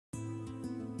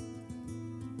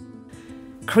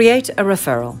Create a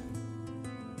referral.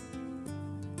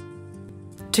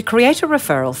 To create a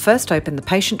referral, first open the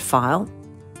patient file,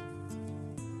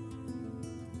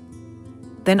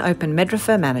 then open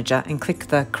MEDrefer Manager and click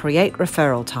the Create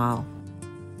Referral tile.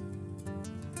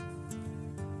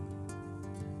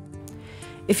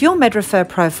 If your MEDrefer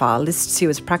profile lists you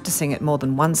as practicing at more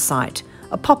than one site,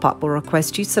 a pop-up will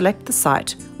request you select the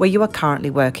site where you are currently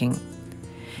working.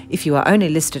 If you are only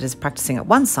listed as practicing at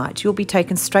one site, you'll be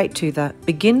taken straight to the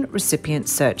Begin Recipient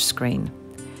Search screen.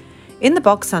 In the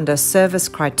box under Service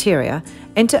Criteria,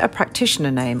 enter a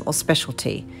practitioner name or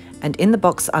specialty, and in the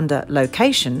box under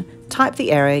Location, type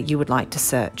the area you would like to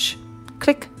search.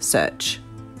 Click Search.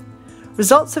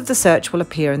 Results of the search will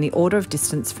appear in the order of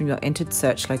distance from your entered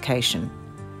search location.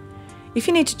 If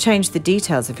you need to change the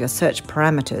details of your search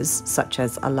parameters, such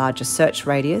as a larger search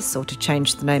radius or to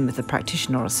change the name of the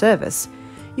practitioner or service,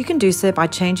 you can do so by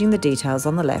changing the details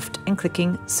on the left and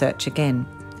clicking Search again.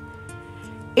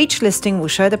 Each listing will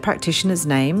show the practitioner's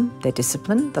name, their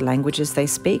discipline, the languages they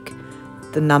speak,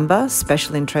 the number,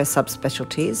 special interest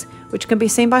subspecialties, which can be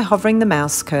seen by hovering the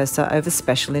mouse cursor over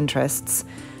special interests,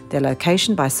 their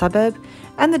location by suburb,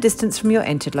 and the distance from your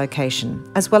entered location,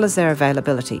 as well as their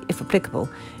availability, if applicable,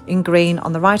 in green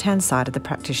on the right-hand side of the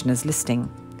practitioner's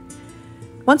listing.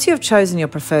 Once you have chosen your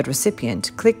preferred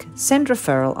recipient, click Send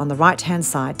Referral on the right-hand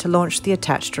side to launch the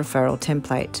attached referral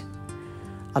template.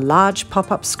 A large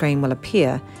pop-up screen will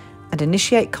appear and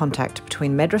initiate contact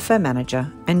between MEDrefer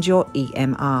Manager and your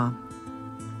EMR.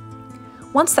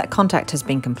 Once that contact has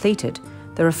been completed,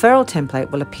 the referral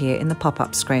template will appear in the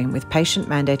pop-up screen with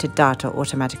patient-mandated data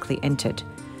automatically entered.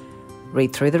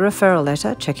 Read through the referral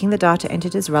letter, checking the data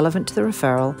entered is relevant to the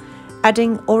referral,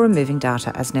 adding or removing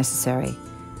data as necessary.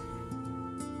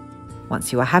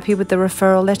 Once you are happy with the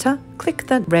referral letter, click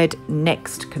the red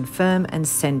Next, Confirm and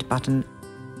Send button.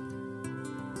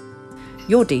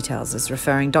 Your details as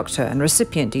referring doctor and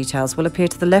recipient details will appear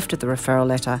to the left of the referral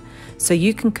letter, so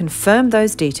you can confirm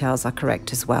those details are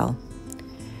correct as well.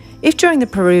 If during the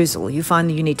perusal you find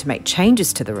that you need to make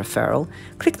changes to the referral,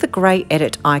 click the grey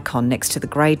Edit icon next to the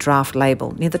grey Draft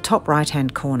label near the top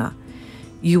right-hand corner.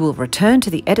 You will return to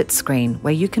the Edit screen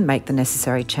where you can make the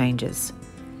necessary changes.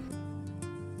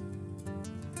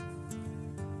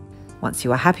 Once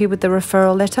you are happy with the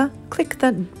referral letter, click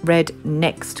the red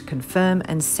Next, Confirm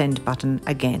and Send button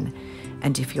again.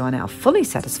 And if you are now fully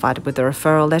satisfied with the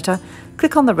referral letter,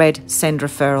 click on the red Send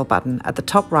Referral button at the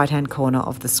top right-hand corner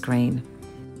of the screen.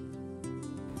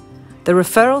 The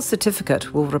referral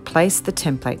certificate will replace the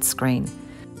template screen.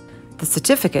 The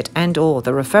certificate and/or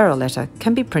the referral letter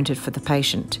can be printed for the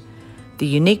patient. The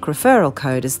unique referral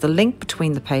code is the link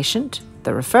between the patient,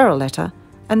 the referral letter,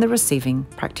 and the receiving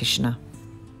practitioner.